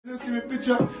Hi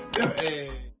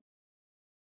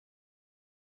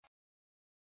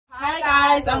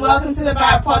guys, and welcome to the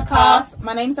Brat Podcast.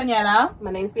 My name's Daniela.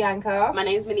 My name's Bianca. My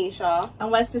name's Manisha. And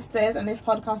we're sisters, and this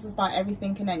podcast is about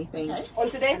everything and anything. Okay. On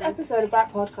today's episode of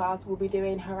Brat Podcast, we'll be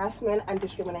doing harassment and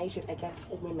discrimination against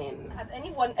women. Has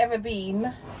anyone ever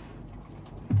been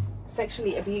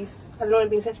sexually abused? Has anyone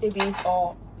been sexually abused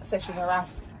or sexually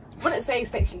harassed? I wouldn't say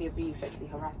sexually abused, sexually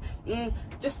harassed.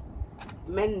 Just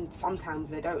men,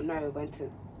 sometimes they don't know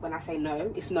when I say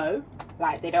no, it's no.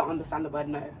 Like, they don't understand the word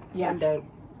no. Yeah. And don't.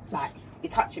 Like,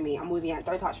 you're touching me, I'm moving out,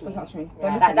 don't touch me. Don't touch me.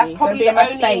 Yeah. Don't That's probably don't be in my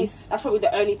space. That's probably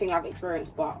the only thing I've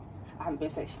experienced, but I haven't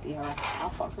been sexually harassed. I'll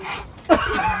fuck someone.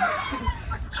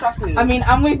 Trust me. I mean,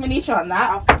 I'm with Manisha on that.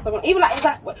 I'll fuck someone. Even like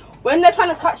when they're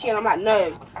trying to touch you and I'm like,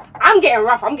 no, I'm getting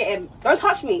rough. Don't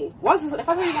touch me. If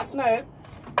I tell you that's no,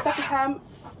 second time,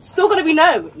 still gonna be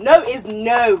no. No is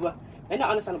no. They don't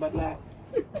understand about no.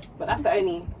 But that's the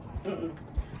only.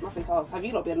 Nothing else. Have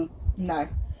you not been? No.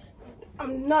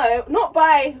 No, not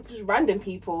by just random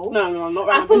people. No, not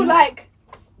random. I feel like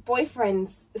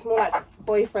boyfriends. It's more like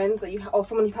boyfriends that or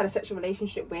someone you've had a sexual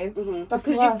relationship with, because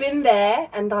you've been there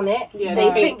and done it. Yeah,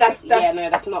 they think that's no,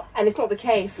 that's not, and it's not the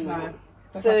case. No.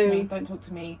 Don't touch me. Don't talk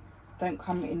to me. Don't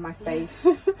come in my space.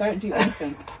 Don't do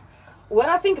anything. When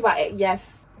I think about it,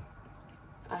 yes,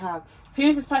 I have.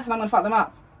 Who's this person? I'm gonna fuck them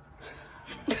up.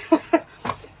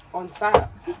 On site.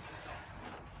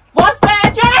 What's their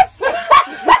address?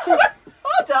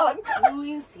 Hold on. Who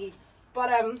is he? But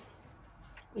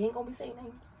we ain't gonna be saying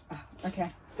names.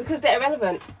 Okay. Because they're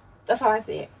irrelevant. That's how I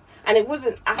see it. And it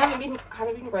wasn't. I haven't been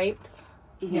raped.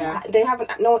 Yeah. They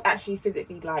haven't. No one's actually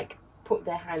physically like put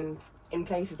their hands in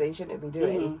places they shouldn't be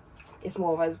doing. It's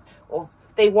more of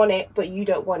they want it, but you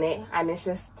don't want it, and it's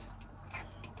just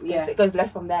it goes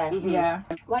left from there. Yeah.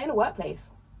 Why in a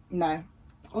workplace? No.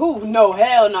 Oh no,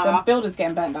 hell no. The builder's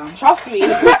getting burnt down. Trust me.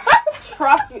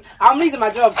 Trust me. I'm losing my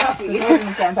job. Trust me. The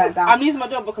building's getting burnt down. I'm losing my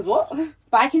job because what?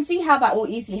 But I can see how that will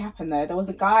easily happen though. There was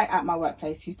a guy at my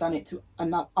workplace who's done it to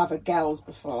other girls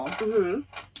before, and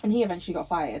he eventually got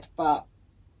fired. But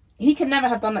he could never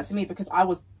have done that to me because I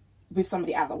was with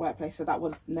somebody at the workplawe, so that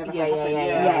would never have happened.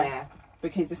 Yeah.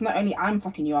 Because it's not only I'm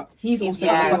fucking you up, he's also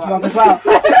gonna fuck you up as well.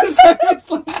 So it's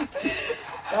like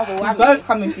we're both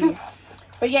coming for you.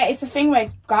 But yeah, it's a thing where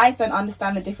guys don't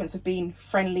understand the difference of being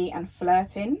friendly and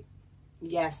flirting.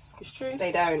 Yes, It's true.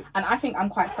 they don't. And I think I'm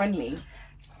quite friendly.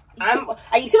 And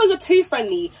you see when you're too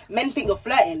friendly, men think you're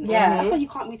flirting. Yeah. That's why you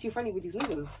can't be too friendly with these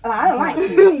niggas. I don't like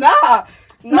you. Nah.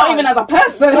 Not even as a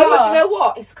person. But do you know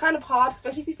what? It's kind of hard,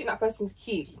 especially if you think that person's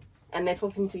cute and they're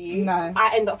talking to you. No.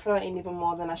 I end up flirting even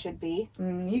more than I should be.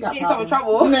 You got Get yourself in problems.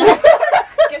 trouble.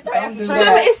 Don't do No,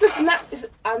 that. but it's just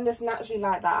I'm just naturally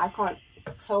like that. I can't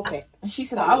help it. And she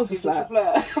said that I was a flirt.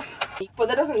 But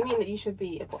that doesn't mean that you should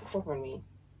be bothering me.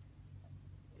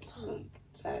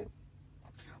 So,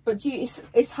 But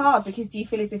it's hard because do you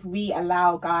feel as if we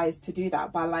allow guys to do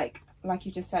that by like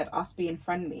you just said, us being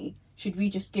friendly? Should we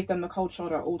just give them the cold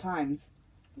shoulder at all times?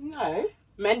 no.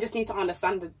 Men just need to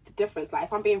understand the difference. Like,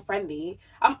 if I'm being friendly,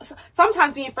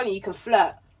 sometimes being friendly you can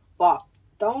flirt, but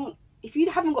don't. If you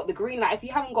haven't got the green light, if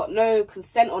you haven't got no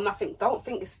consent or nothing, don't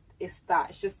think it's that.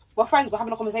 It's just we're friends. We're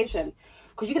having a conversation.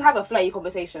 Because you can have a flirty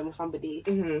conversation with somebody,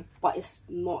 but it's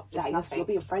not that you're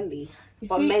being friendly.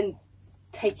 But men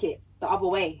take it the other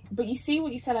way. But you see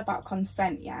what you said about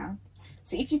consent, yeah?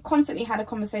 So if you constantly had a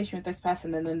conversation with this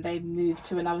person and then they move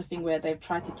to another thing where they've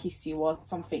tried to kiss you or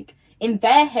something, in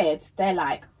their head, they're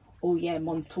like, oh yeah,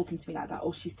 Mon's talking to me like that.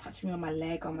 Oh, she's touching me on my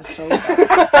leg, on my shoulder.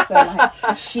 So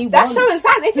like, she That's wants... showing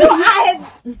signs. If you're out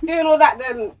doing all that,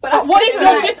 then... But what if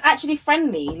you're just actually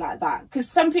friendly like that? Because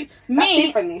some people...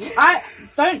 Me, friendly. I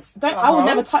will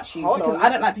never touch you because I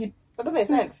don't like people... That doesn't make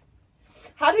sense.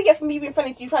 How do we get from me being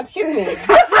friendly to you trying to kiss me?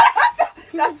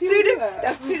 That's too different.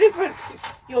 That's too different.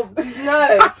 Have you ever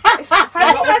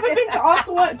been to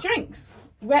after work drinks?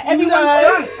 Where everyone's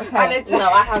drunk? Okay.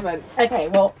 No, I haven't. Okay,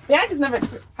 well, Bianca's never...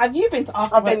 Have you been to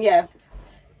after work? I've been, yeah.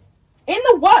 In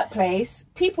the workplace,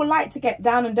 people like to get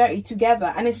down and dirty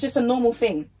together, and it's just a normal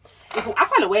thing. I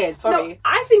find it weird, sorry. No,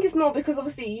 I think it's not because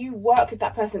obviously you work with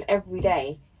that person every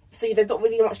day. So there's not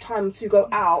really much time to go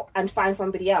out and find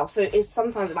somebody else. So it's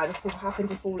sometimes it might just happen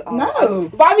to fall. No.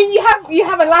 But I mean, you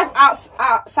have a life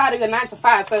outside of your 9 to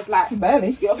 5, so it's like...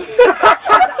 Barely.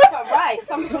 That's not right.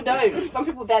 Some people don't. Some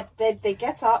people, they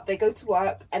get up, they go to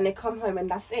work, and they come home and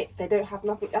that's it. They don't have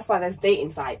nothing. That's why there's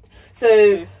dating sites.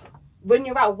 So... when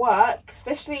you're at work,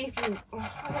 especially if you,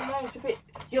 I don't know, it's a bit,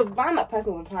 you're around that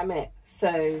person all the time, innit?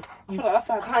 So you that's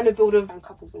kind of build a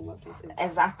couples in workplaces.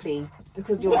 Exactly,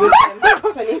 because you're with them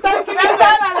 24/7.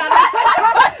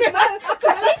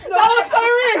 That was so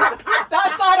rude.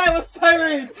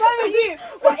 rude. No, you.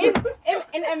 But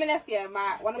in M&S, yeah,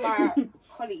 one of my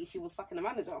colleagues, she was fucking a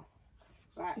manager.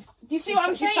 Like, Do you see what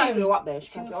I'm She's trying to saying? go up there. She's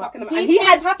she trying was to go up. fucking. These And he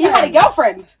things had a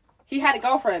girlfriend. He had a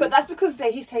girlfriend. But that's because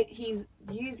he's taking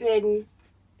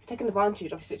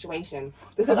advantage of his situation.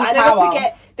 Because Of his I never power.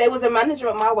 forget, there was a manager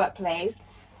at my workplace,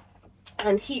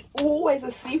 and he always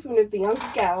was sleeping with the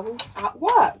younger girls at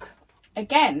work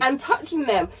Again. and touching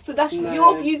them. So that's No.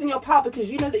 you're abusing your power because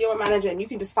you know that you're a manager and you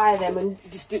can just fire them and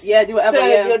just do whatever. so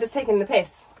Yeah. you're just taking the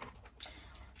piss.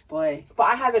 Boy, But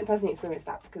I haven't personally experienced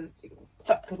that because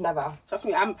I could never. trust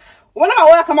me. When I'm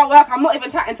at work. I'm not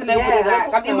even chatting to nobody. Yeah, don't like,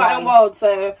 talk I'm to in no my own one. world.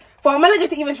 So for a manager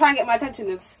to even try and get my attention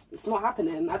it's not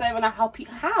happening. I don't even know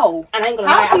how. And I ain't gonna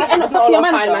How lie, can you end up there's not a fucking lot a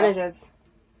of fine manager? managers.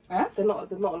 Huh? There's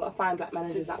not a lot of fine black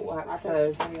managers at work. I So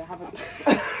don't sorry, I haven't.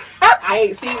 I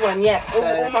ain't seen one yet. All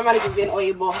So. my managers being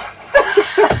oil.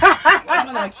 Some of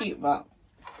them are cute, but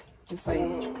just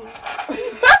saying.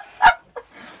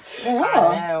 They I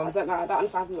are. know. I don't know. I don't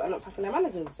understand people end up packing their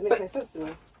managers. It makes no sense to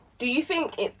me. Do you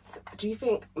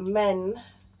think men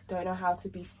don't know how to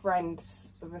be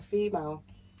friends with a female?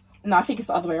 No, I think it's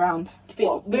the other way around.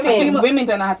 What, I think women? women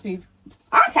don't know how to be.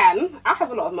 I can. I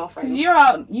have a lot of male friends.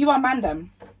 Because you are mandem.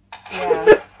 Yeah.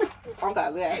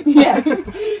 Sometimes, yeah. Yeah,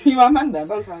 you are mandem.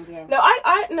 Sometimes, yeah. No,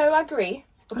 I agree.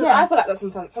 Because Yeah. I feel like that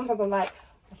sometimes. Sometimes I'm like,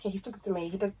 okay, he's talking to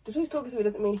me. Just he's talking to me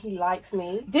doesn't mean he likes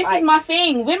me. This Like, is my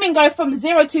thing. Women go from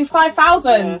 0 to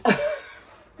 5,000.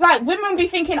 Like women be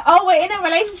thinking, oh, we're in a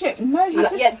relationship. No, you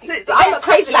just I'm not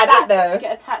crazy like that though.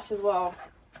 Get attached as well.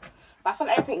 But I feel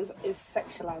like everything is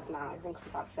sexualized now. Everything's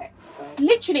about sex. So.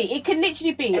 literally, it could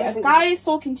literally be a Everything guy is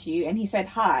talking to you and he said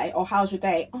hi or how's your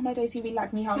day? Oh, my day's he really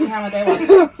likes me. How my day was?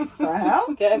 The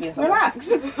hell? Get over yourself. Relax.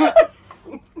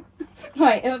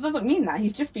 Like it doesn't mean that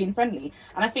he's just being friendly,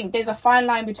 and I think there's a fine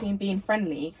line between being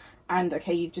friendly and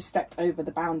okay, you've just stepped over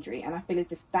the boundary. And I feel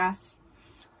as if that's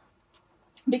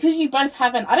because you both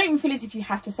haven't. I don't even feel as if you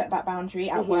have to set that boundary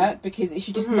at work because it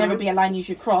should just never be a line you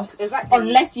should cross Exactly.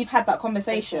 unless you've had that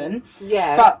conversation.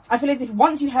 Yeah. But I feel as if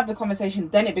once you have the conversation,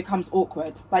 then it becomes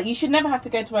awkward. Like you should never have to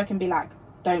go to work and be like,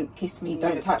 "Don't kiss me,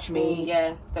 don't touch me,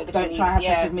 Yeah. Don't look at don't me. try to have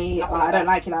Yeah. sex with me. Nothing I like don't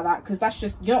that. like you like that." Because that's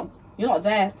just you're not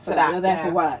there for that. You're there yeah.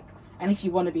 for work. And if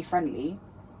you want to be friendly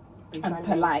and friendly.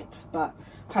 polite, but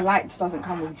polite doesn't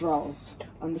come with draws.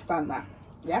 Understand that?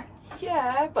 Yeah.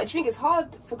 Yeah, but do you think it's hard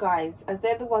for guys as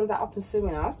they're the ones that are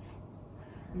pursuing us,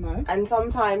 No. and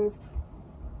sometimes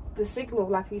the signal,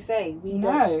 like we say,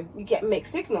 we get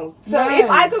mixed signals. So No. if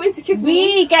I go into kiss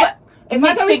We get if I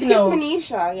mixed go into signals.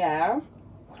 kiss Manisha, yeah,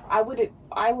 I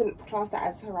wouldn't class that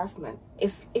as harassment.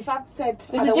 It's if I've said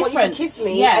There's I a don't want you to difference. kiss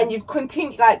me Yeah. and you've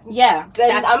continued like Yeah. then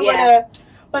That's- I'm yeah. gonna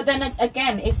But then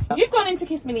again, it's you've gone into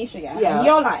kiss Manisha, yeah? Yeah. And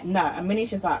you're like, no, and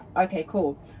Manisha's like, okay,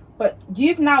 cool. But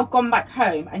you've now gone back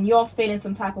home and you're feeling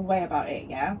some type of way about it,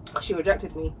 yeah? she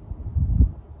rejected me.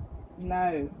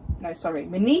 No, sorry.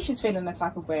 Manisha's feeling a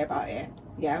type of way about it,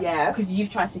 yeah? Yeah. Because you've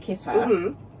tried to kiss her.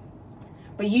 Mm-hmm.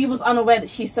 But you was unaware that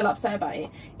she's still upset about it.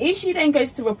 If she then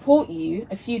goes to report you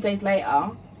a few days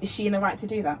later, is she in the right to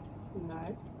do that?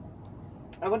 No,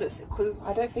 I wouldn't say because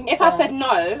I don't think if so. I've said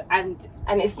no and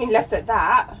and it's been left at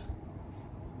that,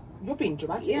 you're being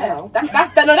dramatic now.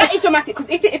 that is dramatic because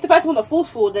if the person wasn't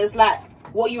forceful, there's like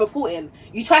what are you reporting?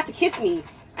 You tried to kiss me.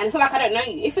 And it's not like I don't know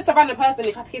you. If it's a random person and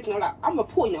they try to kiss me, I'm like, I'm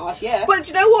reporting your ass, yeah. But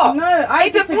you know what? No, I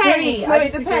It depends. disagree. No, I it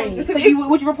disagree. depends, because So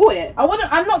would you report it?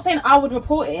 I'm not saying I would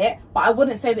report it, but I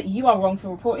wouldn't say that you are wrong for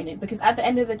reporting it because at the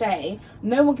end of the day,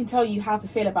 no one can tell you how to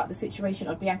feel about the situation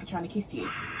of Bianca trying to kiss you.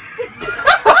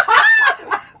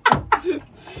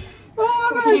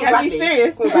 Oh, You gotta be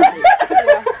serious. No,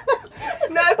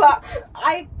 but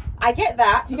I get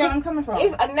that. Do you get where I'm coming from?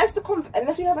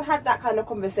 Unless we haven't had that kind of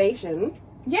conversation,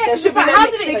 Yeah, there 'cause should it's be like, no how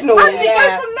mixed did it signal, go from yeah.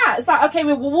 that? It's like, okay,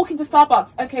 we're walking to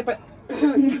Starbucks. Okay, but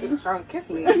Trying to kiss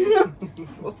me.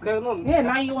 What's going on? yeah,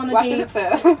 now you want Do I to have be to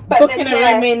look to But booking then, a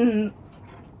yeah. room in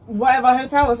whatever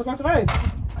hotel that's across the road. Do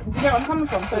you get what I'm coming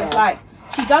from? So it's Yeah. like,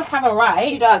 she does have a right,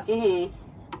 She does. Mm-hmm.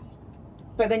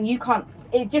 but then you can't.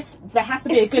 There has to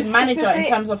be a good It's a manager in bit-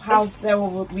 terms of how it's- they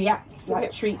will react, a like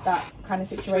bit- treat that kind of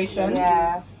situation.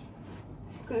 Yeah.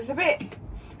 Because it's a bit.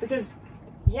 Because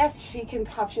yes, she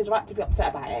has a right to be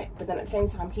upset about it, but then at the same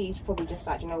time, he's probably just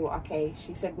like, you know what? Okay,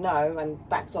 she said no and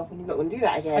backed off, and he's not going to do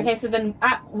that again. Okay, so then,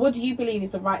 what do you believe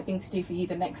is the right thing to do for you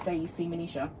the next day you see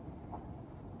Manisha?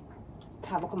 To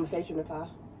have a conversation with her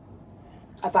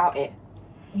about it.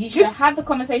 You should Just- have had the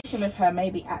conversation with her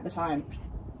maybe at the time.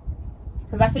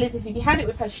 Because I feel as if you had it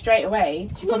with her straight away,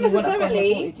 she Not probably wouldn't have necessarily.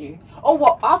 reported you. Or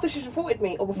what? After she reported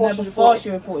me, or before No, she before reported? she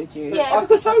reported you. Yeah,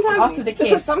 because sometimes After the because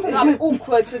kiss. something I'll be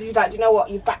awkward, so you're like, do you know what?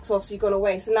 You've backed off, so you've gone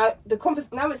away. So now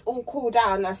now it's all cooled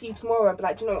down. I see you tomorrow. I'll be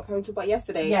like, do you know what? Can we talk about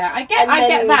yesterday? Yeah, I And get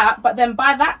then- that, but then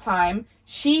by that time,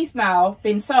 she's now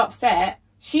been so upset.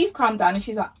 She's calmed down and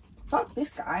she's like, "Fuck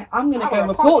this guy! I'm gonna I'm go gonna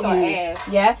report report you." your ass.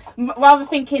 Yeah, rather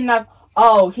thinking of,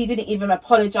 oh, he didn't even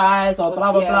apologize or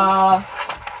blah blah Yeah. blah.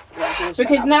 Yeah,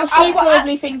 Because now I- she's but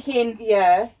probably thinking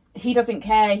Yeah. he doesn't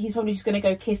care. He's probably just gonna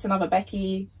go kiss another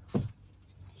Becky.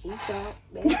 Keisha,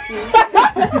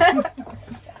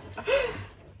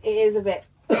 It is a bit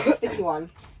sticky one.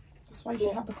 That's why you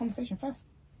should have the conversation first.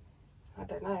 I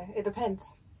don't know. It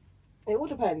depends. It all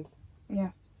depends. Yeah.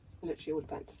 Literally all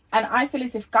depends. And I feel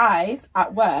as if guys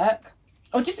at work,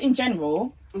 or just in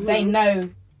general, they know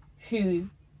who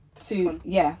to.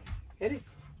 Yeah, They do.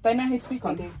 they know who to pick They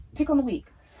on. do. Pick on the weak.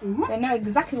 They know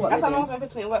exactly what That's they're why no doing. one's going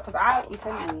to me at work because I'm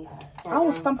telling you, I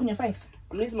will stump on your face.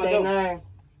 I'm losing my They job. know.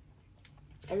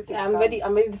 Everything's Yeah, I'm done. ready.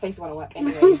 I'm ready to face the one at work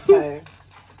anyway, so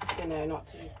they know not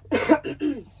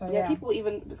to. So Yeah, people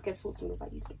even scared to talk to me. It's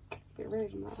like, you look a bit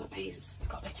rude. And that. face.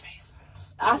 Got a bitch face.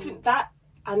 I think that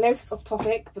I know it's off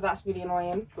topic, but that's really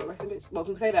annoying. But rest in peace. Well,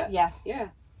 people say that. Yes. Yeah.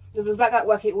 There's this black guy at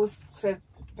work. He always says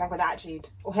black with attitude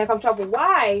or here comes trouble.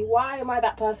 Why? Why am I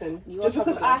that person? You Just are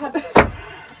because trouble I have.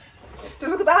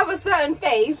 Just because I have a certain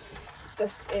face.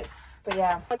 It's. But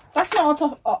yeah. That's not on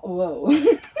top. Oh, whoa.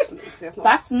 That's not-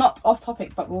 That's not off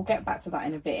topic, but we'll get back to that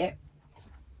in a bit.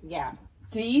 Yeah.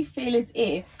 Do you feel as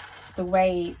if the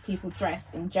way people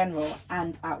dress in general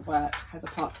and at work has a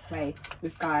part to play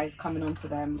with guys coming onto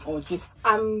them, or just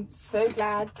I'm so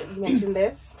glad that you mentioned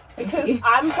this because you.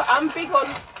 I'm big on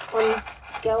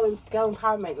girl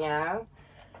empowerment, yeah.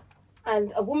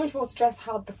 And a woman should be able to dress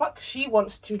how the fuck she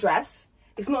wants to dress.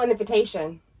 It's not an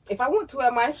invitation. If I want to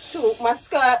wear my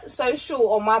skirt so short,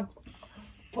 or my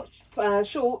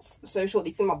shorts so short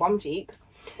they can see my bum cheeks,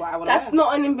 what I wanna that's wear.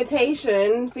 not an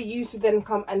invitation for you to then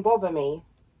come and bother me.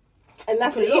 And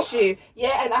that's the issue.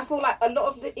 Yeah, and I feel like a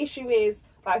lot of the issue is,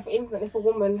 like, for instance, if a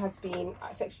woman has been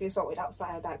sexually assaulted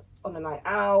outside, like on a night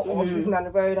out, or she's walking down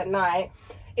the road at night,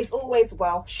 it's always,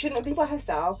 well, shouldn't it be by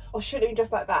herself, or should it be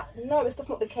just like that? No, that's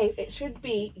not the case. It should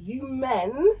be you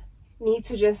men need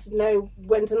to just know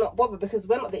when to not bother, because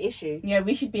we're not the issue. yeah,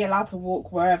 we should be allowed to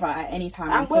walk wherever at any time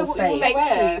And and wear feel what you safe. want.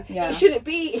 Thank you. Yeah.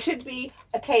 It should be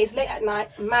a case late at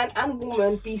night, man and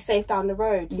woman be safe down the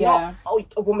road. Yeah. Not, oh,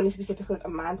 a woman needs to be safe because a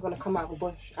man's gonna come out of a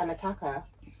bush and attack her.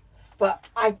 But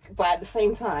at the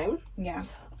same time, Yeah,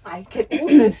 I can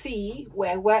also see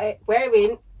where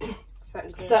wearing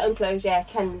Certain clothes. certain clothes, yeah,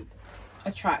 can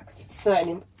attract.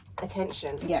 certain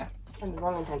attention Yeah, and the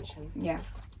wrong attention. yeah.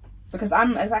 Because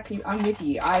I'm with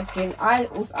you. I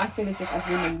feel as if as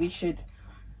women we should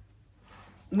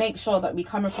make sure that we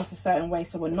come across a certain way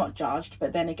so we're not judged.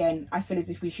 But then again, I feel as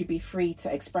if we should be free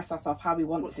to express ourselves how we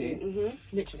want to. Mm-hmm.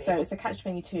 Literally. So it's a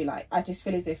catch-22. Like, I just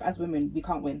feel as if as women we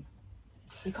can't win.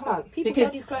 you can't. People Because-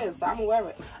 sell these clothes, so I'm gonna wear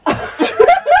it.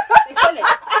 They sell it.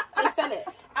 They sell it.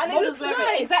 And it Models looks wear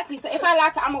nice. it. Exactly. So if I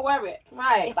like it, I'm gonna wear it.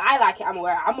 Right. If I like it, I'm gonna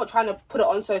wear it. I'm not trying to put it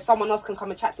on so someone else can come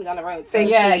and chat to me down the road. So Thank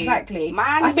Yeah, you. exactly.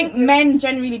 Man I think business. men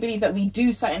generally believe that we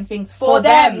do certain things for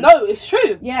them, no, it's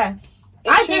true. Yeah.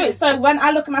 It's I true. do it. So when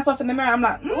I look at myself in the mirror, I'm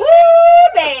like, Ooh,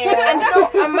 damn.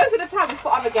 And most of the time it's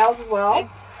for other girls as well.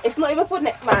 It's not even for the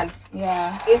next man.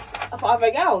 yeah. It's for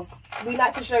other girls. We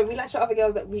like to show other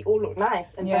girls that we all look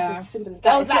nice, and Yeah. that's as simple as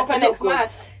that. Girls It's like not for to next look good. man.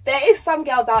 There is some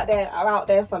girls out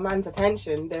there for man's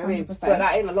attention. There is, 100%. but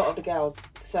that ain't a lot of the girls.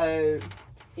 So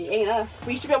It ain't us.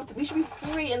 we should be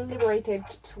free and liberated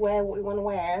to wear what we want to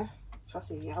wear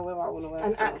Trust me, I wear what I want to wear.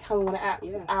 and act how we want to act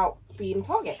Yeah. without being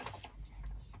target.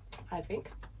 I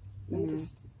think. Men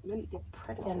they're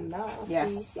predators. And that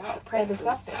Yes. Yeah, they're predators.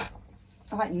 disgusting.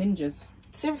 I like ninjas.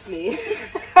 Seriously.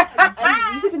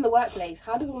 And you said in the workplace,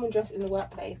 how does a woman dress in the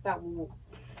workplace that will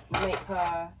make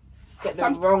her get the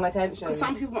wrong attention? Because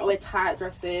some people might wear tight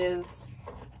dresses,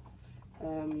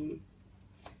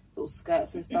 little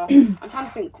skirts and stuff. I'm trying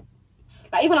to think.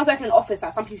 Like even when I was working in an office,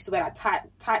 like some people used to wear like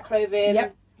tight clothing.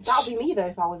 Yep. That would be me though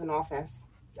if I was in the office.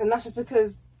 And that's just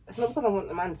because, it's not because I want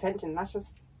the man's attention, that's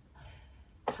just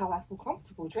how I feel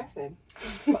comfortable dressing.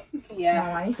 Yeah.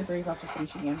 No, I need to breathe after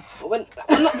finishing him. But when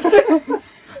I'm not,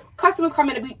 customers come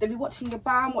in, they'll be watching your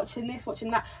bam, watching this,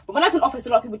 watching that. But when I was in the office, a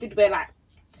lot of people did wear like,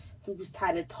 some people just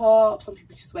tie their tops, some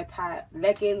people just wear tight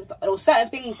leggings. There were certain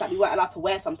things that we weren't allowed to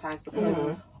wear sometimes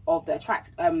because of the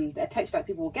attention that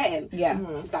people were getting. Yeah.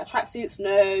 It's like tracksuits,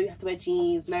 no, you have to wear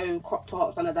jeans, no crop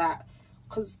tops, none of that.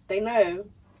 Because they know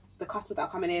the customers that are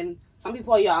coming in, some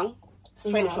people are young, It's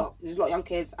a training shop. There's a lot of young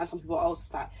kids and some people are also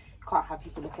like, you can't have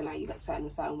people looking at you like in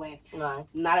a certain way. No.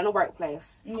 Not in a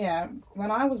workplace. Yeah,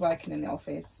 when I was working in the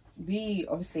office,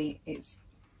 it's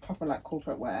proper like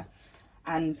corporate wear,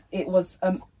 and it was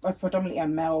a predominantly a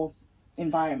male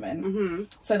environment.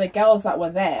 So the girls that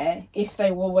were there, if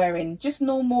they were wearing just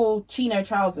normal chino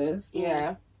trousers,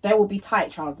 there will be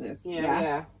tight trousers,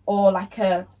 or like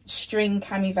a string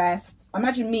cami vest.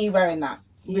 Imagine me wearing that.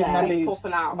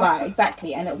 Popping out. Right,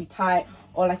 exactly, and it'll be tight,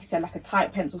 or like you said, like a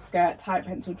tight pencil skirt, tight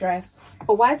pencil dress.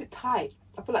 But why is it tight?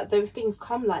 I feel like those things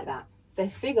come like that. They're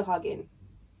figure hugging.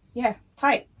 Yeah,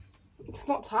 tight. It's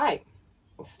not tight.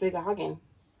 It's figure hugging.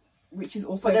 Which is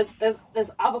also... But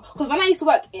there's other... Because when I used to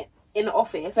work in the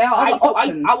office, there are other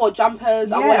options. I wore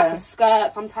jumpers, I wore like a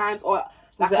skirt sometimes, or...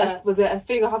 Was it a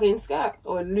figure hugging skirt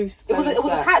or a loose? It was a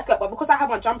tight skirt, but because I had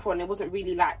my jumper on, it wasn't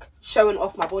really like showing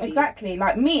off my body. Exactly,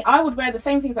 like me, I would wear the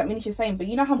same things that Minisha's saying, but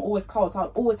you know how I'm always cold, so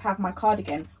I'd always have my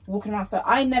cardigan walking around. So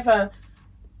I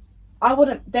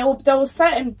wouldn't. There were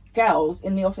certain girls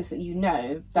in the office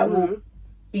that that will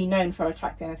be known for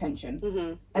attracting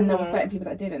attention, and there were certain people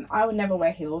that didn't. I would never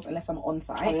wear heels unless I'm on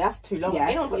site. Oh, that's too long. You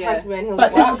don't got time to wear heels.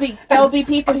 But there will be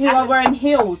people who are wearing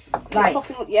heels, like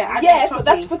but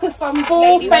that's because some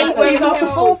full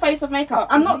face of makeup.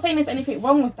 I'm not saying there's anything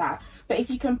wrong with that, but if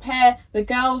you compare the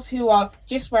girls who are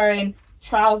just wearing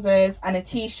trousers and a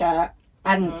t-shirt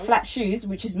and flat shoes,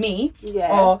 which is me,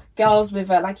 or girls with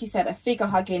like you said, a figure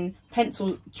hugging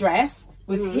pencil dress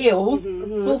with heels,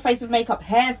 full face of makeup,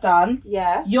 hair's done,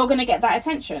 you're gonna get that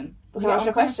attention. Can I ask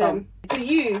a question? To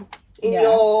you, in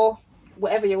your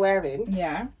whatever you're wearing,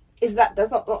 does that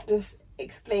not just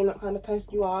explain what kind of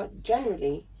person you are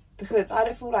generally? Because I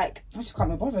don't feel like I just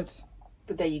can't be bothered.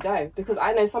 But there you go. Because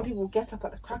I know some people get up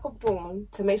at the crack of dawn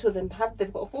to make sure they've got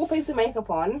a full face of makeup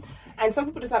on, and some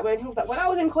people just like wearing heels. Like when I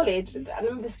was in college, I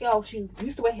remember this girl, she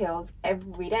used to wear heels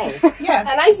every day. And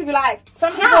I used to be like,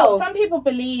 some people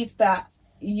believe that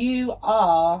you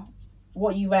are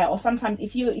what you wear, or sometimes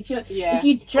if you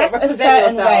dress a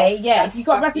certain way, if you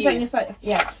got to represent yourself,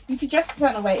 if you dress a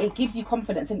certain way, it gives you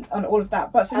confidence on all of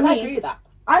that. But for me, I agree with that.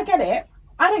 I get it.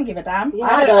 I don't give a damn.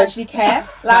 I don't actually care.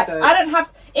 Like I don't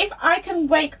have. If I can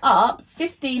wake up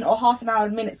 15 or half an hour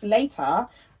minutes later,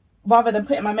 rather than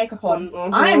putting my makeup on,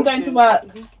 I am going to work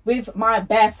with my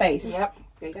bare face. Yep.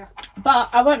 But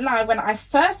I won't lie, when I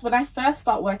first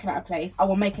start working at a place, I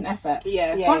will make an effort.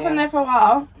 Once I'm there for a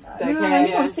while, you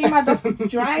can see my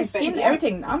dry skin,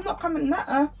 everything. I'm not coming.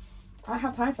 I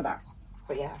have time for that.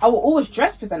 But I will always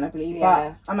dress presentably,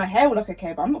 but my hair will look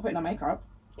okay. But I'm not putting on makeup.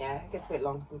 Yeah, it gets a bit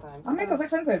long sometimes. My makeup's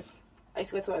expensive. I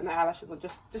used to go to work with my eyelashes or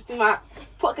just do my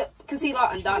put concealer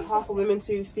and done. It's hard for women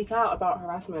to speak out about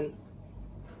harassment.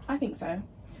 I think so,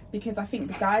 because I think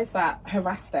the guys that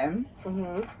harass them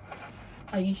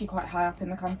are usually quite high up in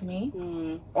the company,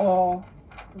 or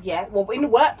in the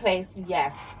workplace,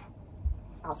 yes.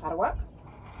 Outside of work,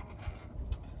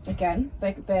 again,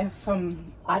 they're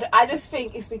from. I just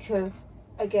think it's because,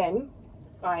 again,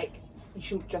 like you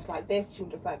shouldn't dress like this, you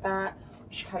shouldn't dress like that.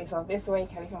 You should carry yourself this way,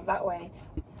 carry yourself that way.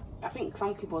 I think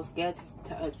some people are scared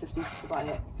to speak about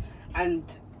it, and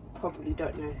probably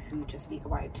don't know who to speak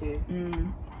about it to.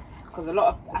 Because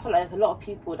I feel like there's a lot of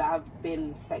people that have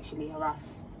been sexually harassed.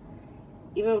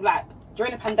 Even like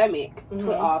during the pandemic,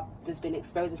 Twitter has been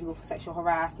exposing people for sexual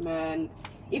harassment.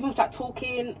 Even with like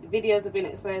talking, videos have been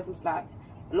exposed. It's like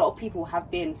a lot of people have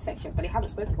been sexual, but they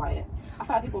haven't spoken about it. I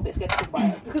feel like people are a bit scared to talk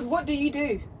about it. Because what do you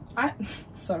do?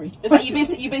 Sorry. It's like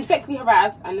you've been sexually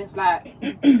harassed, and it's like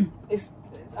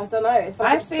I don't know.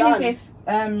 I feel as if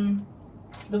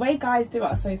the way guys do it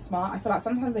are so smart. I feel like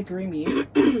sometimes they groom you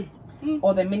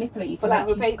or they manipulate you. But like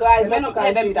we'll say, guys, men or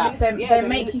guys do that. They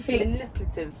make you feel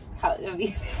manipulative.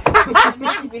 They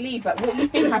make you believe that what you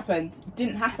think happened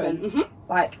didn't happen.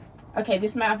 Like, okay,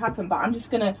 this might have happened, but I'm just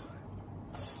gonna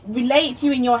relate to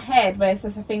you in your head, where it's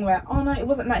just a thing where, oh no, it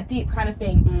wasn't that deep kind of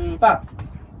thing. But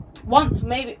once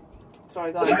maybe,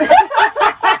 sorry guys.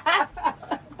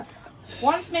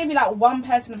 Once maybe like one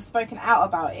person has spoken out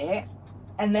about it,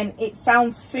 and then it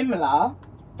sounds similar,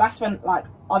 that's when like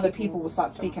other people will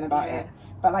start speaking about it.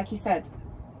 But like you said,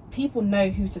 people know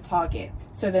who to target,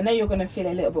 so they know you're going to feel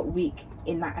a little bit weak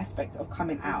in that aspect of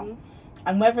coming out.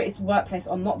 And whether it's workplace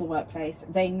or not the workplace,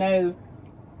 they know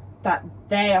that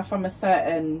they are from a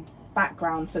certain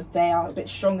background, so they are a bit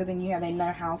stronger than you, and they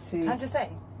know how to. I'm just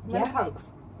saying, men are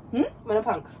punks. Men are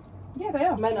punks. Yeah, they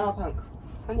are. Men are punks.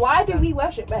 Why do we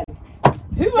worship men?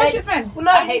 Who worships men? Well,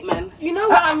 no, I hate men. You know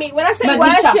what I mean? When I say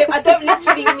worship, I don't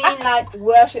literally mean like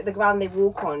worship the ground they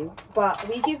walk on, but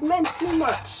we give men too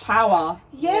much power.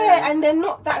 Yeah, and they're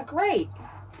not that great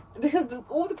because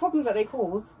all the problems that they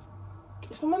cause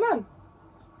is from a man.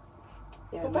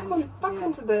 Yeah, But man, back yeah.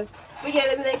 onto the. But yeah,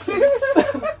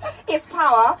 it's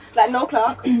power. Like Noel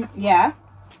Clark, Yeah.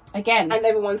 Again, and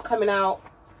everyone's coming out.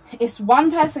 it's one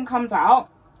person comes out,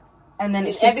 and then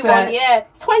it's just Everyone, yeah.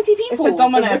 20 people. it's a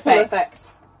domino The ripple effect.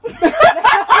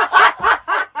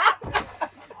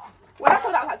 When I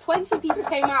saw that, like 20 people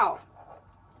came out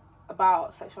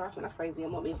about sexual harassment. That's crazy.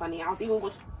 I'm not being funny. I was even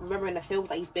remembering the films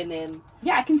that he's been in.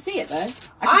 Yeah, I can see it though.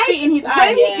 I can see it in his when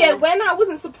eyes. when I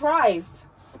wasn't surprised,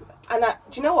 and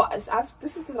do you know what?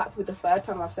 This is like the third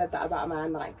time I've said that about a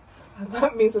man. Like, I'm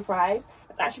not being surprised.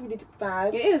 It's actually really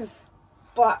bad. It is.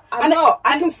 But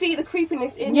I can see the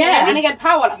creepiness in Yeah. him. And again,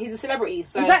 power. Like, he's a celebrity,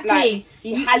 so Exactly. it's like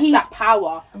he has that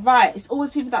power. Right, it's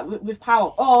always people that with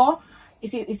power, or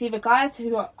it's either guys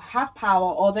who have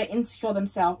power, or they're insecure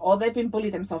themselves, or they've been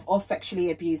bullied themselves, or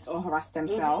sexually abused, or harassed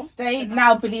themselves. They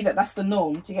now believe that that's the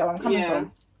norm. Do you get where I'm coming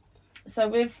from? So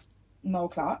with Noel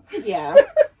Clark, Yeah.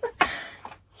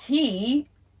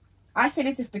 I feel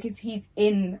as if because he's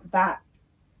in that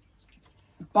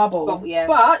bubble. But yeah.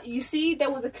 But you see, there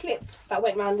was a clip that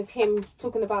went around of him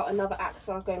talking about another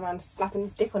actor going around slapping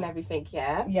his dick on everything.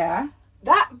 Yeah. Yeah.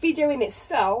 That video in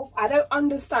itself, I don't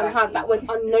understand how that went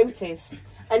unnoticed,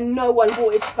 and no one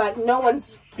brought it. Like no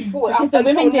one's brought it Because up the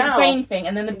until women didn't now. say anything,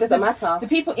 and then It doesn't matter. The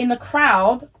people in the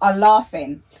crowd are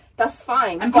laughing, That's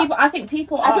fine. and But I think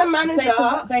people as are, a manager-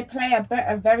 they play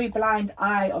a very blind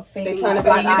eye of things. They turn a So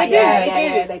blind you- eye, They do.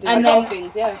 yeah, they do. And And then-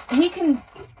 things, yeah.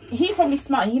 He's probably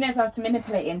smart. He knows how to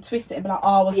manipulate it and twist it and be like, "Oh,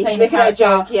 I was He's playing a making a character,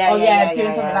 joke, yeah, oh yeah, doing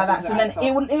yeah, something yeah. like that." So then Exactly.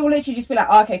 it will literally just be like,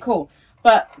 oh, "Okay, cool."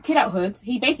 But Kid Out Hood,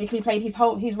 he basically played his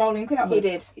role in Kid Out Hood. He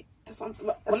did.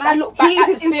 When I look back he's at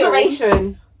his the films,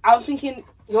 inspiration. I was thinking,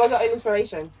 You're your own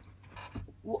inspiration.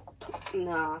 what?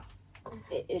 Nah,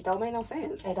 it don't make no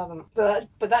sense. It doesn't. But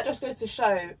that just goes to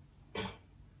show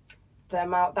the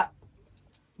amount that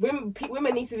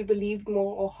women need to be believed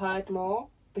more or heard more,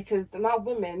 because the amount of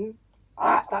women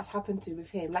that's happened to with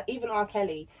him, like even R.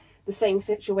 Kelly, the same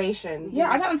situation. Yeah,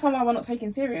 I don't understand why we're not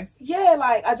taking serious. Yeah,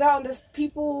 like I don't understand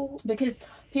people. Because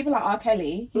people like R.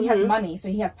 Kelly, he has money, so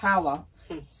he has power.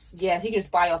 Yeah, he can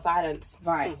just buy your silence,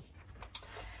 Right.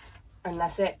 and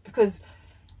that's it. Because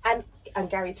and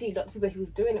Gary T, lots of people he was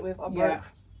doing it with are broke.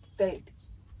 Yeah.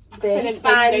 They're his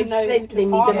fans. They need the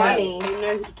target. money. They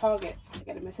know who to target to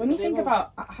get the message. When you they think want.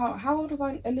 about how old was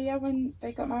Aaliyah when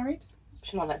they got married?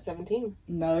 She's not like 17.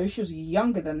 No, she was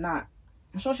younger than that.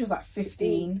 I'm sure she was like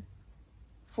 15.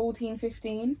 14,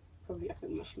 15. Probably, I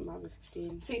think she might be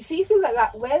 15. See things like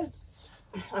that. Where's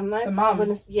I'm not The mum.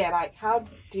 like how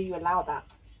do you allow that?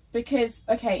 Because,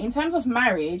 okay, in terms of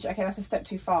marriage, okay, that's a step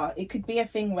too far. It could be a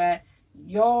thing where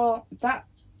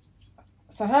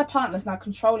so her partner's now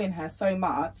controlling her so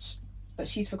much that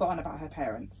she's forgotten about her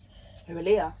parents.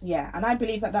 Aaliyah. Yeah, and I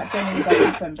believe that genuinely does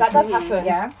happen. That does because- happen.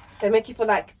 Yeah, They make you feel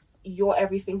like you're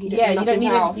everything. You you don't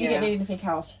need else. you don't need anything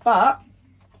else. But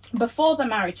before the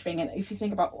marriage thing, and if you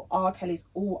think about R. Kelly's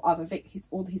all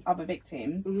his other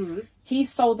victims, he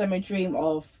sold them a dream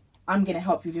of, I'm going to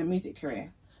help you with your music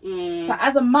career. So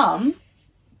as a mum,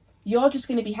 you're just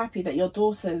going to be happy that your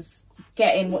daughter's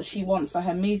getting what she wants for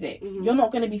her music. You're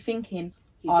not going to be thinking,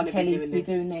 R. gonna be Kelly's doing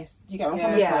doing this. Do you get what I'm Yeah.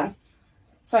 coming Yeah. from?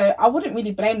 So I wouldn't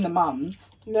really blame the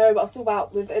mums No, but I'm talking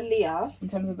about with Aaliyah in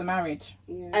terms of the marriage.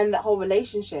 and that whole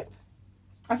relationship.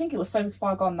 I think it was so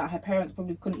far gone that her parents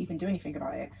probably couldn't even do anything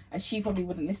about it, and she probably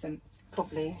wouldn't listen.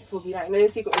 Probably will be like no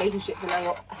secret relationships, and now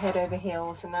you're head over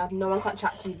heels, and now no one can't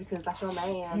chat to you because that's your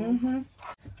man.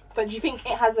 But do you think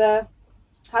it has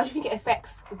how do you think it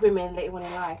affects women later on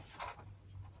in life?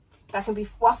 That can be.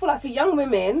 Well, I feel like for young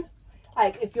women,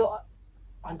 like if you're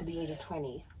under the age of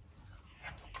 20,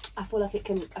 I feel like it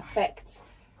can affect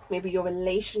maybe your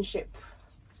relationship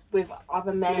with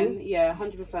other men, Yeah,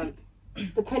 100%.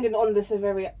 depending on the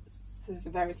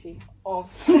severity of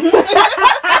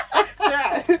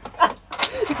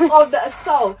of the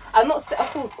assault. I'm not. Of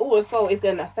course, all assault is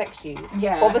going to affect you.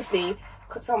 Yeah. Obviously,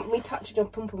 me touching your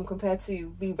pum pum compared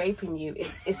to me raping you,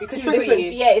 it's two trigger different.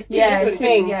 you. Yeah, it's two different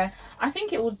things. Yeah, I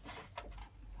think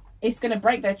it's going to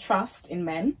break their trust in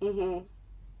men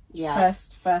Yeah.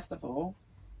 first of all,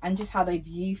 and just how they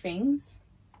view things.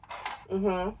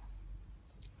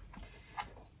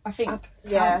 I think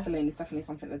yeah. counselling is definitely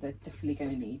something that they're definitely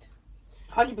going to need.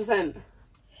 100%.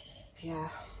 Yeah.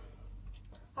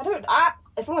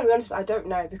 If I'm going to be honest, I don't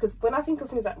know, because when I think of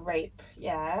things like rape,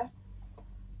 yeah,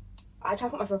 I try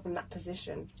to put myself in that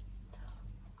position.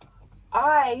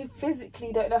 I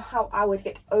physically don't know how I would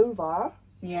get over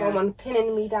Yeah. someone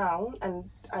pinning me down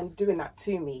and doing that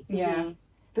to me. Yeah.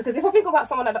 Because if I think about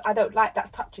someone that I don't like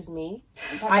that touches me,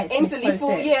 That I makes me instantly so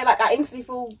feel sick. I instantly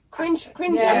feel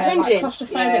cringy. Yeah, I'm like cringing.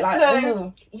 claustrophobic, like, So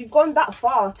ooh. you've gone that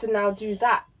far to now do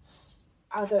that.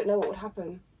 I don't know what would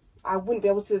happen. I wouldn't be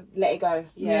able to let it go.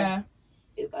 Yeah.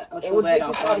 It It was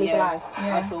literally scarred me for life.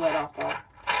 Yeah. I feel weird after.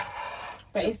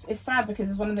 But it's sad because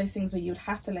it's one of those things where you would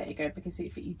have to let it go, because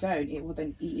if you don't, it will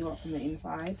then eat you up from the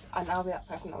inside. And I'll be that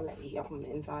person that'll let it eat up on the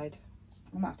inside.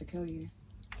 I'm gonna have to kill you.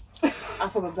 I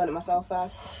probably have done it myself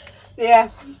first. Yeah.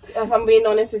 If I'm being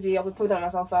honest with you, I would probably done it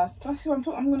myself first. That's who I'm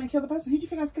talking. I'm gonna kill the person. Who do you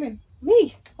think I was killing?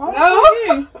 Me. Why No. would I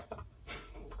kill you?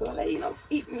 Because I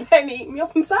let me eat me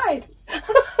up inside.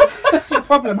 That's your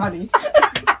problem, honey.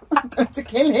 I'm going to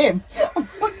kill him. I'm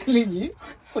not killing you.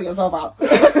 Sort yourself out.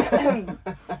 Yeah.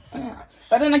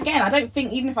 But then again, I don't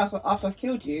think even if after I've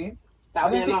killed you, That'll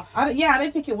I be don't think, enough. I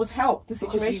don't think it was help the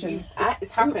Because situation.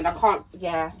 it's happened. I can't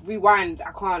Yeah. rewind.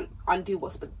 I can't undo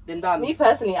what's been done. Me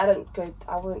personally, I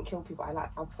wouldn't kill people. I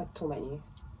prefer to torment you.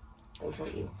 Don't kill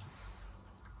you.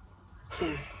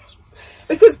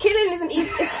 Because killing isn't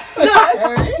easy.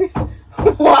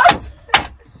 No. What?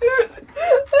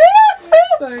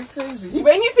 So crazy.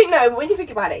 When you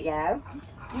think about it, yeah,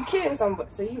 you killing someone,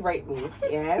 so you raped me,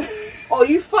 yeah, or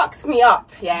you fucked me up,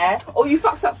 yeah, or you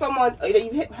fucked up someone, or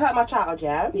you hurt my child,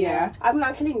 yeah. Yeah. I'm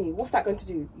now killing you. What's that going to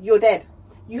do? You're dead.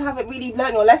 You haven't really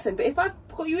learned your lesson. But if I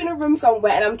put you in a room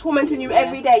somewhere and I'm tormenting you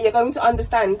every day, you're going to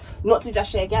understand not to do that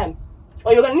shit again,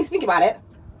 or you're going to need to think about it.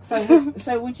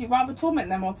 So would you rather torment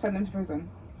them or send them to prison?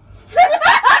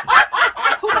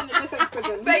 I told them to listen to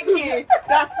prison. Thank you.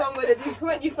 That's what I'm going to do.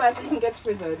 Torment you first, so you can get to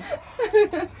prison.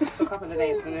 For a couple of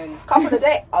days and then. Couple of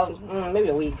days, maybe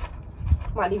a week.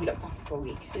 Might leave you locked up for a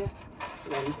week. Yeah.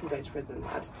 And then you can go to prison.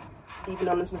 I'd leave an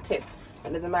anonymous tip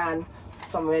that there's a man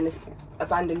somewhere in this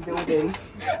abandoned building.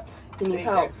 He needs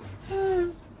help.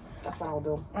 That's what I'll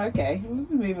do. Okay,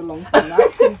 let's move along from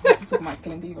that, because we're just talking about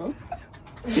killing people.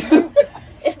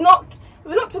 It's not.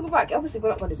 We're not talking about. Obviously, we're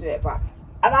not going to do it, but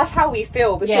and that's how we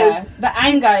feel because Yeah, the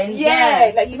anger.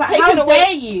 like you've It's taken how away.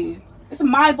 dare you? It's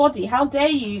my body. How dare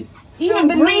you even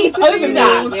the breathe need to over do me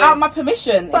that. without my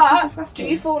permission? It's just But disgusting.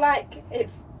 do you feel like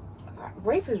it's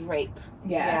rape is rape?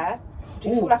 Yeah. Do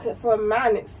you Ooh. feel like it, for a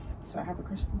man it's? So I have a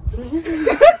question.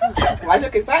 Why do you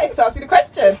look excited to ask me the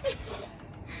question?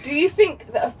 Do you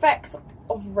think the effect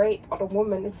of rape on a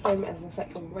woman is the same as the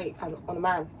effect of rape on a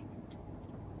man?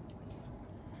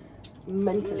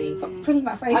 Mentally. Stop putting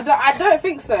that face. I don't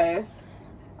think so.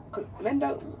 'Cause men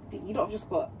don't. You don't have just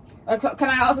got. Can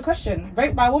I ask a question?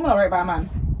 Rape by a woman or rape by a man?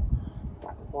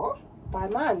 What? By a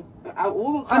man? A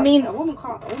woman I mean- a woman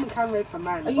can rape a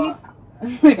man. Are but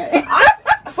you? Okay.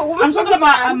 For a woman I'm to talking rape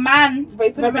about a man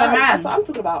raping a man. That's what I'm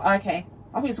talking about. Okay.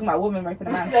 I thought you were talking about a woman raping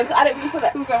a man. No, I don't really feel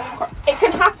that. Who's that woman can't- It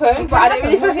can happen, but I don't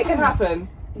really think it can happen.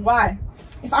 Why?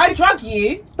 If I drug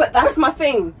you, But that's my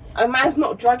thing. A man's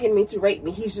not drugging me to rape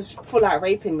me. He's just full out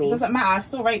raping it me. doesn't matter. I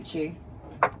still raped you.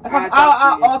 If I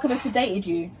I could have sedated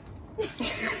you.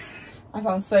 That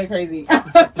sounds so crazy.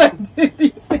 Don't do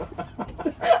these things.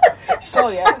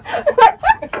 Sure, yeah.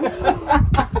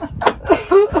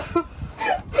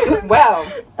 Well,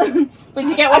 But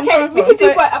you get what okay, I'm we coming can from.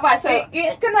 do what about so.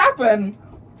 It can happen.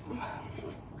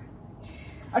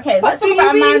 Okay, But let's do talk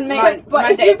about a you man mean- making... But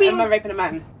man if you've been- a man raping a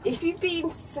man. If you've been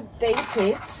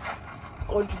sedated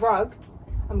or drugged,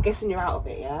 I'm guessing you're out of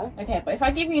it, yeah? Okay, but if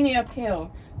I give you a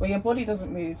pill where your body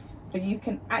doesn't move, but you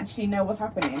can actually know what's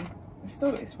happening,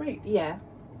 it's rape. Yeah.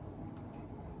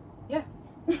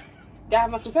 Yeah,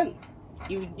 100%.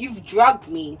 You've drugged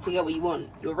me to get what you want.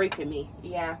 You're raping me.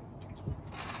 Yeah.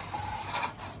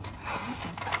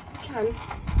 Can.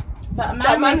 But a man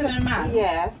But raping a man,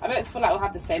 Yeah. I don't feel like it'll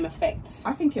have the same effect.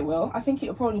 I think it will. I think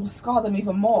it probably will scar them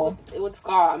even more, It would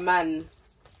scar a man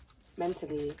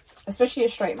mentally. especially a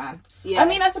straight man. Yeah. I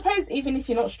mean, I suppose even if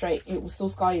you're not straight, it will still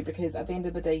scar you because at the end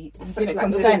of the day, you didn't Like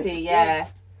consent. nudity, yeah.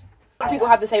 I think it'll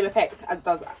have the same effect as it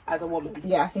does as a woman.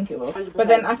 Yeah, I think it will. 100%. But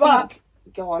then I think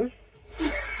Go on.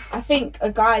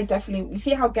 a guy definitely. You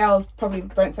see how girls probably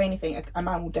won't say anything. A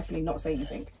man will definitely not say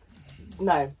anything.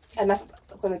 No. And that's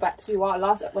going back to our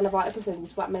one of our episodes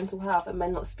was about mental health and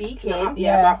men not speaking.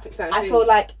 Yeah. About certain I things. feel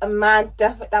like a man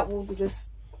that will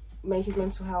just make his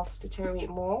mental health deteriorate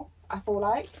more. I feel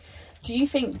like. Do you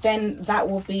think then that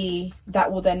will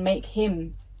then make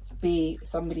him be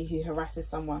somebody who harasses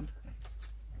someone?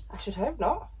 I should hope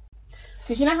not.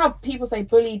 Because you know how people say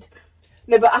bullied.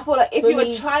 No, but I feel like if you're a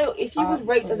Bullies child, if you was are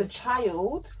raped as a bullied.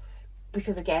 child,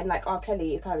 because again, like R.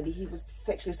 Kelly, apparently he was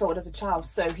sexually assaulted as a child,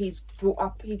 so he's grown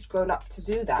up to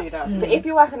do that. Do that. But if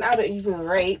you're like an adult and you've been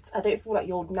raped, I don't feel like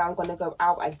you're now going to go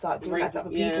out and start doing that to other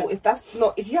people.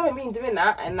 Yeah. If you haven't been doing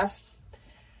that, and that's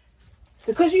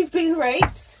because you've been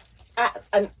raped,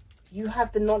 and you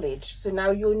have the knowledge, so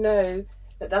now you'll know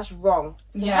that that's wrong.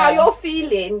 So Yeah. how you're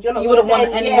feeling, you're not You wouldn't gonna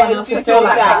want then, anyone else to feel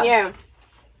like that. Yeah.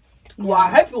 Well, I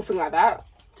hope people think like that.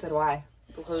 So do I,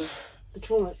 because the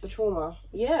trauma.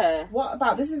 Yeah. What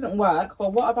about, this isn't work,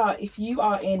 but what about if you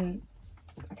are in,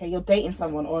 okay, you're dating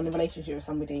someone or in a relationship with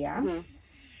somebody, yeah? Mhm.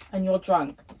 And you're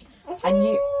drunk. And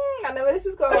you... I know where this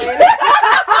is going.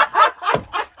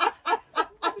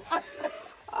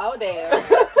 Oh, damn.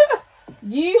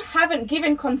 You haven't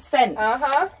given consent.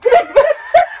 Uh-huh.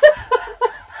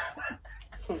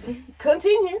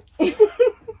 Continue.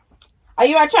 Are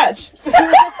you at church?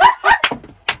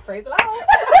 Praise the Lord.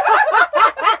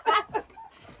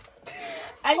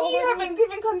 And you haven't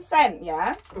given consent,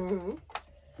 yeah? Mm-hmm.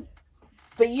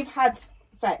 But you've had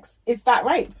sex. Is that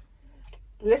rape?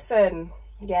 Listen,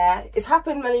 yeah, it's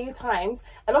happened many times,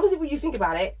 and obviously when you think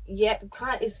about it, yeah,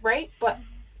 it's rape, but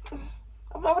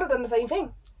I would have done the same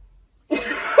thing.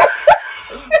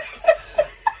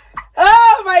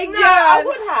 Oh my No, I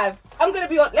would have. I'm gonna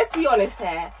be on. Let's be honest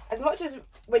here. As much as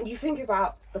when you think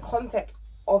about the context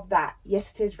of that,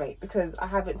 yes, it is rape because I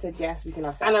haven't said yes, we can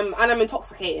have sex, And I'm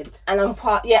intoxicated. and I'm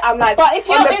part. Yeah, I'm like, But if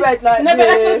you're on the in, bed like no, but that's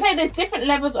what this. I'm saying. There's different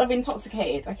levels of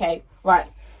intoxicated. Okay, right.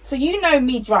 So you know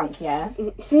me drunk, yeah?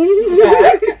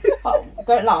 Oh,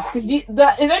 don't laugh because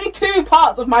there's only two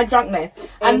parts of my drunkenness,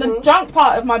 and the drunk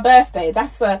part of my birthday.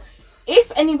 That's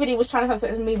if anybody was trying to have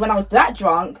sex with me when I was that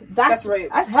drunk, that's rape.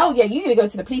 That's hell yeah. You need to go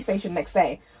to the police station next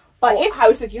day. But Or if how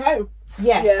it took you home.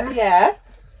 yeah, Yeah.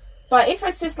 but if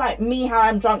it's just like me, how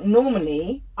I'm drunk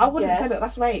normally, I wouldn't Yeah. say that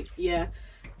that's rape. Yeah.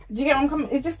 Do you get where I'm coming?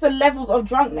 It's just the levels of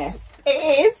drunkenness.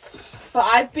 It is, but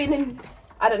I've been in.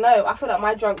 I don't know. I feel like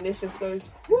my drunkenness just goes,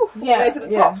 woo, Yeah, goes to the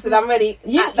yeah. top, so I'm ready.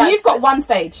 You've got one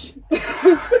stage.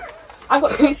 I've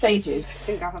got two stages. I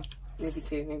think I have maybe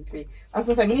 2, maybe 3. I was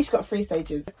gonna say Manisha got 3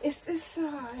 stages. It's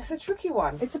a tricky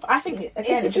one. I think again It's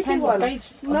a it tricky depends what one.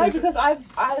 stage. No, because I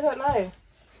don't know.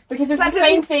 because it's Like, the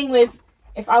same thing with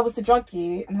if I was to drug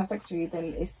you and have sex with you,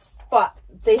 then it's But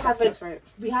they haven't. That's right.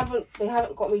 They haven't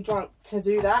got me drunk to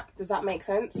do that. Does that make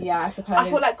sense? yeah, I suppose. I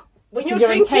feel like when you're your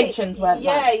drinking, intentions weren't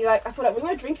yeah, right. you're like I feel like when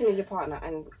you're drinking with your partner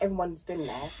and everyone's been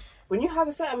there, when you have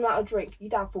a certain amount of drink, you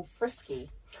don't feel frisky.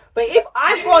 But if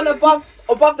I've gone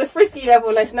above the frisky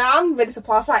level, and now I'm ready to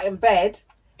pass out in bed,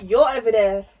 you're over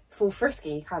there, it's all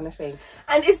frisky kind of thing.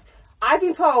 And I've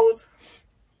been told,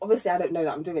 obviously I don't know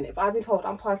that I'm doing it, but I've been told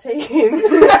I'm partaking in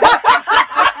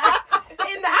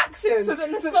the action. So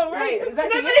then it's not rape. No, but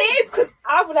it is because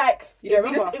I'll be like, You don't it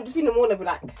remember? would just be in the morning, I'll be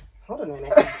like, hold on a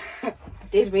minute,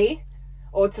 did we?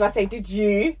 Or did I say, did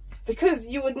you? Because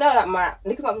you would know that my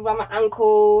knickers might be around my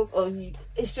ankles, or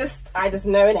it's just, I just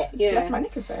know in it. She Yeah. left my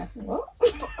knickers there. What?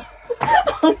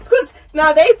 Because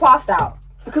now they passed out.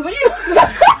 Because when you,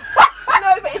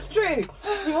 no, but it's true.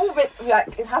 We've all been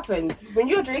like, it happens when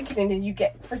you're drinking and then you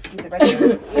get frisky with the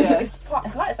radio. It's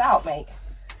lights out, mate.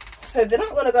 So they're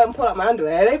not gonna go and pull up my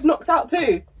underwear. They've knocked out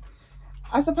too.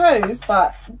 I suppose,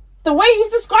 but the way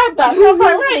you've described that sounds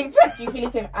like rape. Do you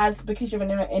feel as if, because you're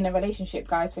in a relationship,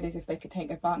 guys feel as if they could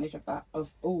take advantage of that?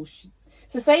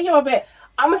 So say you're a bit,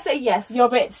 I'm gonna say yes. you're a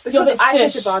bit because I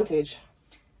take stush. advantage.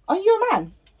 Are you a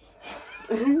man?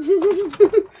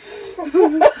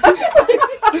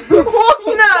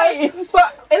 No,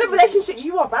 but in a relationship,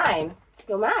 you are mine.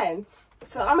 You're mine.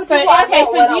 So I'm gonna So, do what okay, I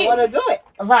want so when do I you- want to do it.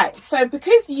 Right. So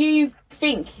because you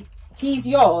think he's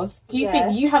yours, do you Yeah.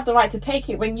 think you have the right to take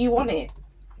it when you want it?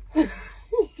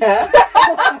 Yeah.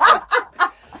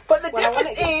 But the When I want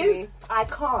difference it to is, I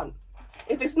can't.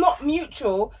 If it's not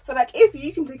mutual, so like if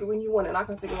you can take it when you want it and I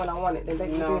can take it when I want it, then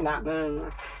don't be doing that.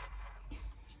 No.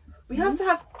 We have to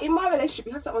have, in my relationship,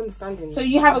 you have to have understanding. So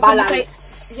you have a Balance.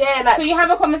 conversation. yeah, like So you have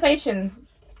a conversation.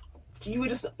 you would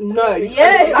just know.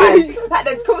 Yeah,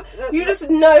 you just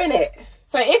know in it.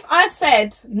 So if I've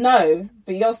said no,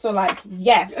 but you're still like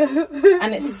yes,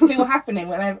 and it's still happening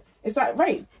whenever, is that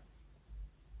rape?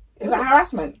 Is that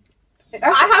harassment?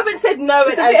 I haven't said no.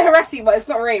 It's a bit harassing, but it's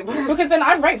not rape. Because then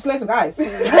I've raped loads of guys. You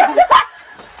can't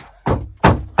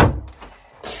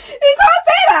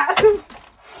say that.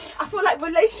 I feel like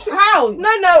relationship. How? No,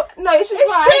 it's just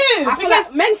It's right. true. I feel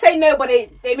like men say no, but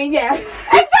they mean yeah.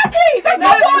 Exactly. That's No,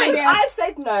 my point. Yeah. I've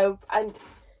said no, and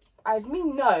I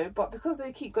mean no, but because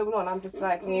they keep going on, I'm just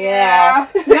like, Yeah.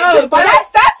 No, but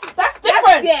that's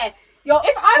different. Yeah.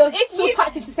 If so you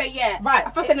touching to say yeah. Right.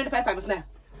 I first said no the first time was no.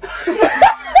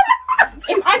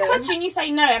 if I touch you and you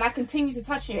say no, and I continue to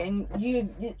touch you, and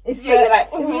it's yeah, you're like,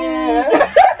 even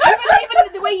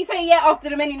the way you say yeah after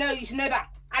the many no, you should know that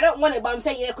I don't want it, but I'm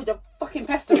saying yeah because you're fucking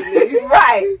pestering me.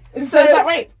 right. So is that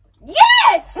rape?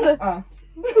 Yes. Oh.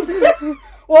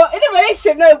 Well, in a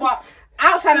relationship, no, but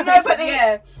outside of No, it, but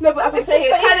yeah. No, but as I It's say,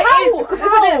 the it same. kind of How? is because if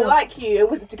How? they didn't like you and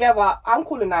wasn't together, I'm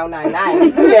calling now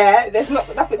 99. Yeah, there's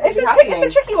nothing's It's really a, happening.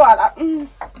 it's a tricky one.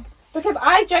 Because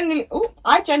I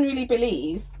genuinely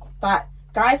believe that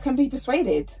guys can be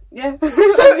persuaded. Yeah. So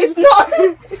it's not.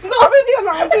 It's not. I'm with you on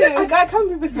that one too. A guy can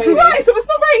be persuaded. Right, so it's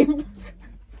not rape.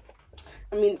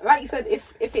 I mean, like you said,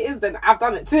 if it is, then I've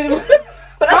done it too.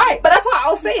 But that's what I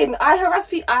was saying. I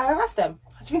harass them.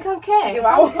 Do you think I care? Yeah, If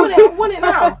I want it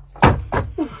now.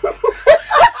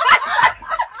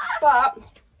 But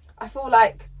I feel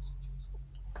like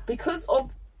because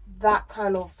of that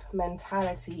kind of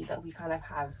mentality that we kind of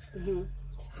have, do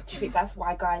you think that's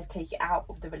why guys take it out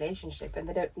of the relationship and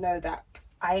they don't know that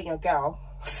I ain't your girl,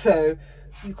 so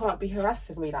you can't be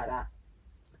harassing me like that?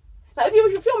 Like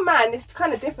if you're a man, it's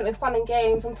kind of different. It's fun and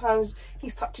games. Sometimes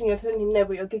he's touching you and telling him no,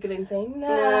 but you're giggling, saying no.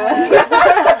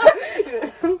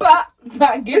 But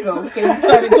That giggle can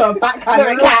turn into a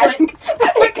backhand. No,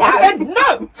 it can.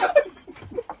 No.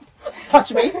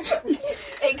 Touch me.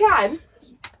 It can,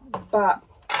 but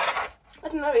I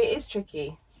don't know. It is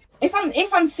tricky. If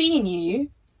I'm seeing you,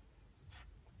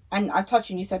 and I touch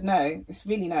you and you said no, it's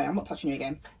really no. I'm not touching you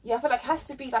again. Yeah, I feel like it has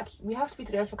to be like we have to be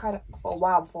together for a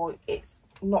while before it's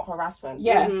not harassment.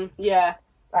 Yeah. Yeah.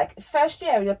 Like first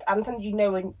year, I'm telling you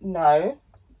no and no.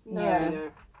 Yeah.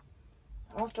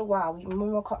 After a while, when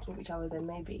we're comfortable with each other, then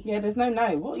maybe. Yeah. There's no.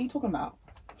 What are you talking about?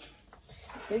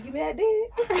 Don't give me that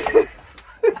dick.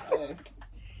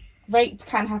 Rape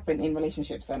can happen in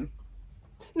relationships. Then.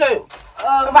 No,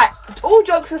 right. All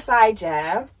jokes aside,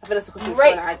 yeah, I feel that's a question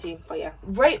Rape- on IG, but yeah.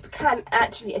 rape can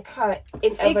actually occur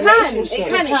in a It relationship.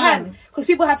 can. Because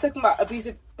people have spoken about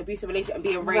abusive relationship and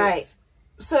being raped. Right.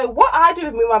 So what I do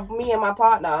with me and my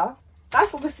partner,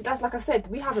 that's like I said,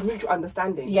 we have a mutual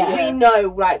understanding. Yeah. We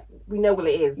know what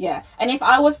it is. Yeah, and if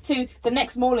I was to the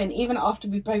next morning, even after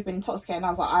we've both been intoxicated, and I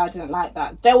was like, I didn't like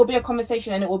that, there will be a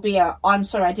conversation, and it will be I'm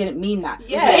sorry, I didn't mean that.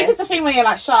 Yeah. But if it's a thing where you're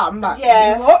like, shut up, I'm like,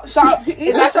 Yeah. "You what? Shut up.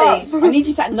 Exactly. I need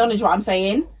you to acknowledge what I'm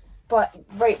saying. But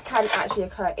rape can actually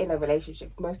occur in a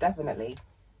relationship, most definitely.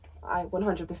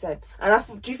 100%.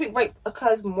 And do you think rape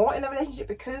occurs more in a relationship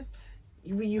because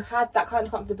you had that kind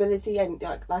of comfortability and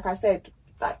like I said,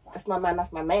 that's my man,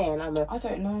 that's my man. I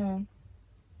don't know,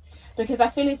 because I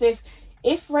feel as if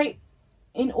rape,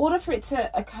 in order for it to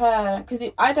occur, because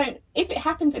if it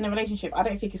happens in a relationship, I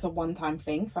don't think it's a one-time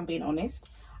thing. If I'm being honest,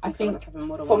 I think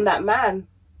from that man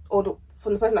or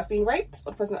from the person that's being raped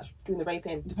or the person that's doing the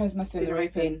raping. the person that's doing the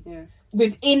raping Yeah.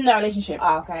 within the relationship.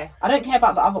 Ah, okay. I don't care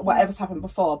about the other whatever's happened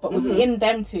before, but within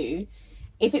them two,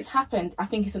 if it's happened, I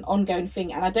think it's an ongoing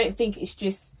thing, and I don't think it's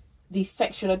just the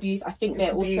sexual abuse. I think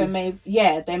there also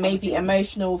there may be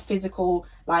emotional, physical.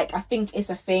 Like I think it's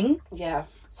a thing. Yeah.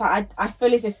 So I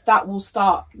feel as if that will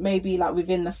start maybe like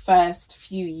within the first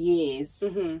few years,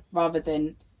 rather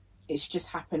than it's just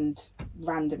happened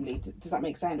randomly. Does that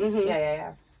make sense?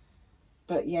 Yeah.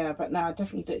 But no, I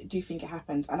definitely do think it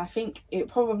happens, and I think it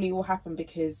probably will happen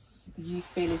because you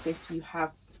feel as if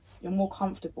you're more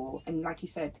comfortable, and like you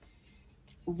said,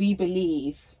 we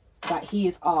believe that he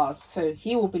is ours, so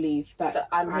he will believe that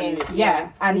I'm his.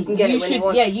 yeah, and he can get you it when he should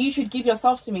wants. you should give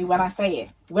yourself to me when I say it,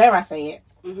 where I say it,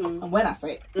 and when I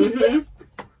say it.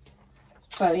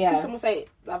 So yeah, Someone say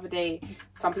the other day,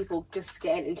 some people just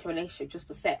get into a relationship just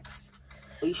for sex,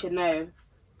 or you should know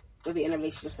whether you're in a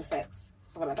relationship just for sex,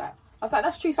 something like that. I was like,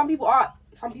 that's true. Some people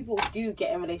do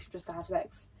get in a relationship just to have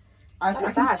sex.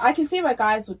 I can see where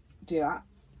guys would do that.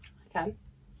 Can.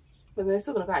 But they're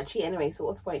still gonna go out and cheat anyway. So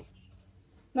what's the point?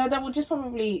 No, they will just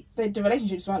probably the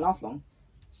relationships won't last long.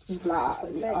 Just be like,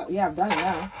 yeah, I've done it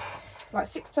now. Like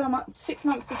 6 months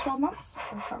to 12 months.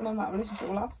 That's how long that relationship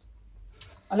will last.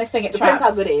 Unless they get Depends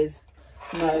trapped. how good it is.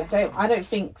 No, I don't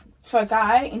think for a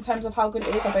guy in terms of how good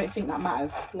it is, I don't think that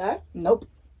matters. No. Nope.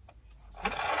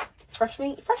 Fresh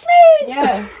meat.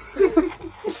 Yeah.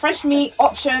 Fresh meat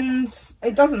options.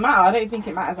 It doesn't matter. I don't think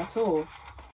it matters at all.